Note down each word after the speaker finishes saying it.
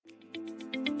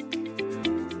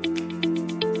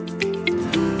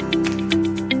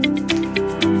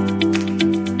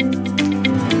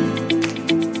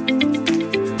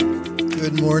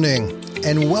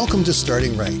and welcome to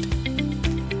Starting Right.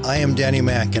 I am Danny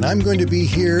Mack, and I'm going to be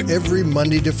here every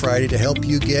Monday to Friday to help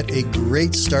you get a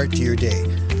great start to your day.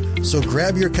 So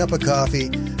grab your cup of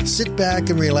coffee, sit back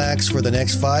and relax for the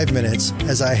next 5 minutes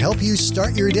as I help you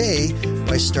start your day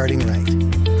by starting right.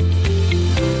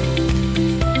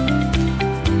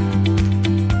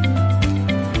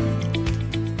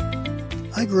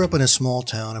 I grew up in a small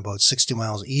town about 60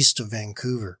 miles east of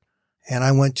Vancouver, and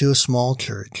I went to a small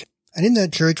church. And in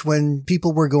that church, when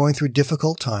people were going through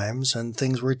difficult times and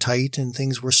things were tight and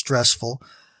things were stressful,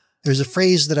 there's a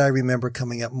phrase that I remember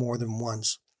coming up more than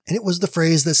once. And it was the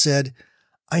phrase that said,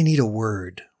 I need a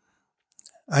word.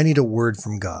 I need a word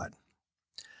from God.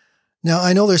 Now,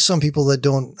 I know there's some people that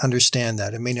don't understand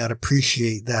that and may not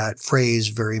appreciate that phrase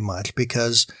very much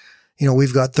because,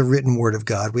 we've got the written word of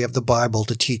God. We have the Bible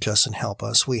to teach us and help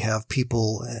us. We have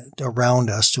people around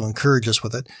us to encourage us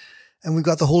with it. And we've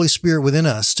got the Holy Spirit within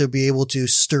us to be able to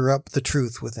stir up the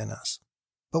truth within us.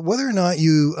 But whether or not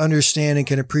you understand and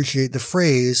can appreciate the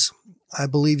phrase, I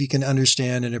believe you can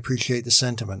understand and appreciate the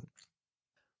sentiment.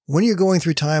 When you're going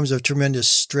through times of tremendous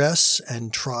stress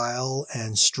and trial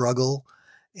and struggle,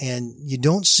 and you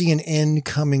don't see an end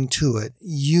coming to it,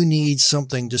 you need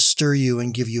something to stir you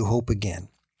and give you hope again.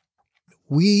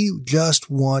 We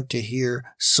just want to hear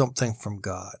something from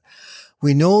God.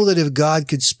 We know that if God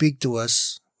could speak to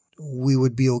us, we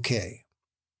would be okay.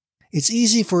 It's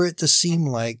easy for it to seem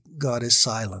like God is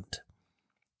silent.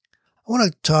 I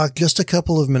want to talk just a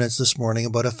couple of minutes this morning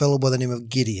about a fellow by the name of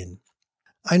Gideon.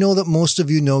 I know that most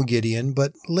of you know Gideon,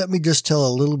 but let me just tell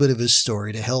a little bit of his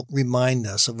story to help remind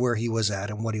us of where he was at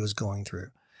and what he was going through.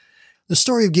 The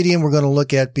story of Gideon we're going to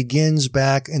look at begins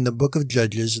back in the book of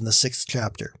Judges in the 6th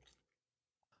chapter.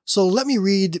 So let me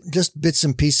read just bits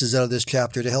and pieces out of this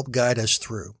chapter to help guide us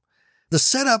through. The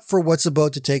setup for what's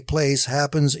about to take place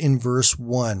happens in verse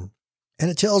 1, and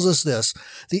it tells us this: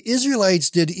 the Israelites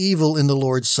did evil in the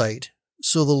Lord's sight,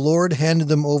 so the Lord handed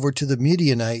them over to the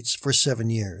Midianites for 7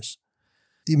 years.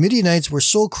 The Midianites were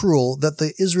so cruel that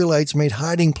the Israelites made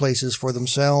hiding places for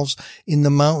themselves in the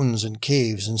mountains and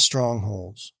caves and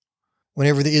strongholds.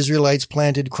 Whenever the Israelites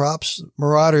planted crops,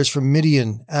 marauders from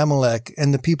Midian, Amalek,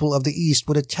 and the people of the east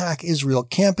would attack Israel,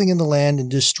 camping in the land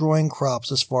and destroying crops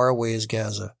as far away as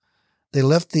Gaza. They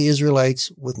left the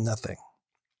Israelites with nothing.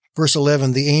 Verse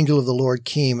 11, the angel of the Lord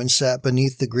came and sat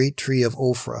beneath the great tree of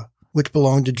Ophrah, which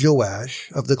belonged to Joash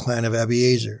of the clan of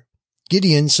Abiezer.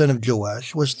 Gideon, son of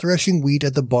Joash, was threshing wheat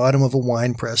at the bottom of a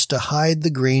winepress to hide the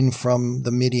grain from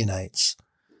the Midianites.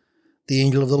 The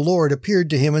angel of the Lord appeared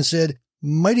to him and said,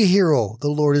 Mighty hero, the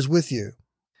Lord is with you.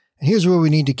 And here's where we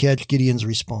need to catch Gideon's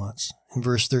response in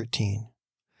verse 13.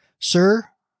 Sir,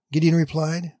 Gideon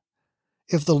replied,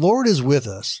 if the Lord is with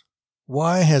us,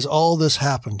 why has all this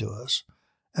happened to us?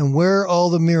 And where are all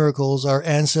the miracles our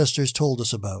ancestors told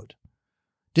us about?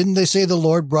 Didn't they say the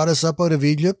Lord brought us up out of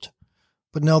Egypt?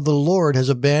 But now the Lord has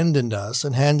abandoned us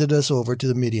and handed us over to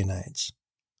the Midianites.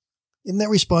 In that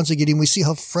response to Gideon, we see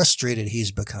how frustrated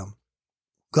he's become.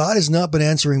 God has not been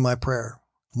answering my prayer.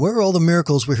 Where are all the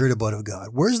miracles we heard about of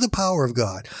God? Where's the power of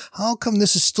God? How come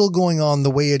this is still going on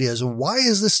the way it is? And why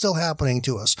is this still happening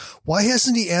to us? Why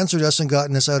hasn't he answered us and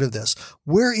gotten us out of this?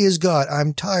 Where is God?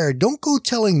 I'm tired. Don't go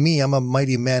telling me I'm a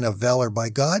mighty man of valor by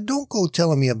God. Don't go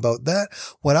telling me about that.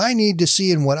 What I need to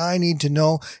see and what I need to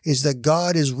know is that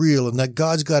God is real and that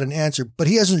God's got an answer, but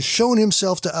he hasn't shown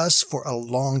himself to us for a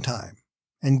long time.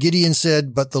 And Gideon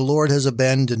said, but the Lord has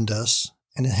abandoned us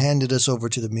and handed us over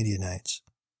to the Midianites.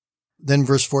 Then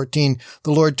verse 14,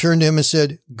 the Lord turned to him and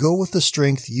said, go with the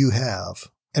strength you have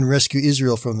and rescue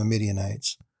Israel from the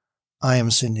Midianites. I am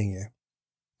sending you.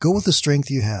 Go with the strength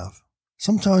you have.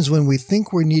 Sometimes when we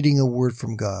think we're needing a word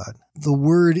from God, the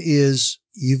word is,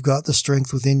 you've got the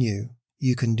strength within you.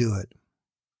 You can do it.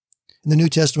 In the New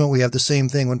Testament, we have the same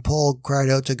thing when Paul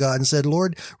cried out to God and said,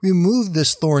 Lord, remove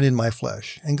this thorn in my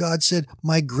flesh. And God said,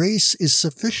 my grace is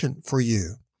sufficient for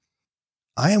you.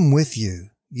 I am with you.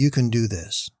 You can do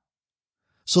this.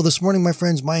 So this morning, my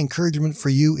friends, my encouragement for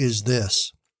you is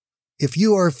this. If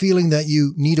you are feeling that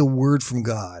you need a word from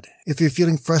God, if you're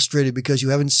feeling frustrated because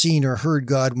you haven't seen or heard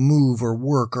God move or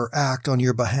work or act on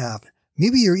your behalf,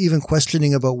 maybe you're even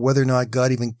questioning about whether or not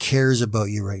God even cares about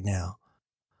you right now.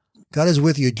 God is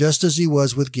with you just as he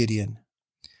was with Gideon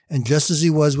and just as he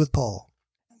was with Paul.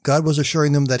 God was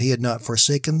assuring them that he had not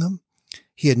forsaken them,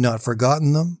 he had not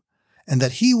forgotten them, and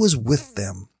that he was with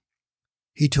them.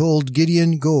 He told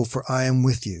Gideon, go, for I am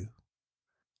with you.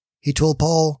 He told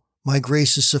Paul, my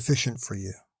grace is sufficient for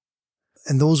you.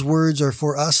 And those words are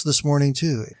for us this morning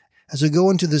too. As we go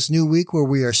into this new week where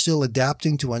we are still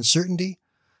adapting to uncertainty,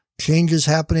 changes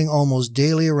happening almost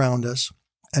daily around us,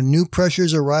 and new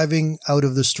pressures arriving out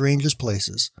of the strangest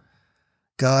places.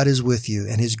 God is with you,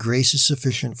 and His grace is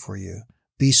sufficient for you.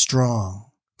 Be strong,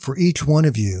 for each one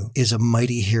of you is a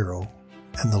mighty hero,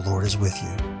 and the Lord is with you.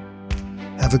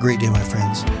 Have a great day, my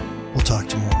friends. We'll talk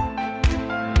tomorrow.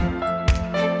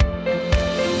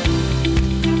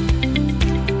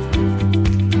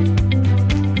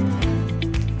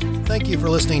 Thank you for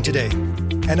listening today,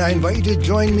 and I invite you to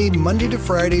join me Monday to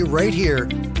Friday right here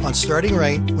on Starting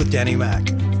Right with Danny Mack.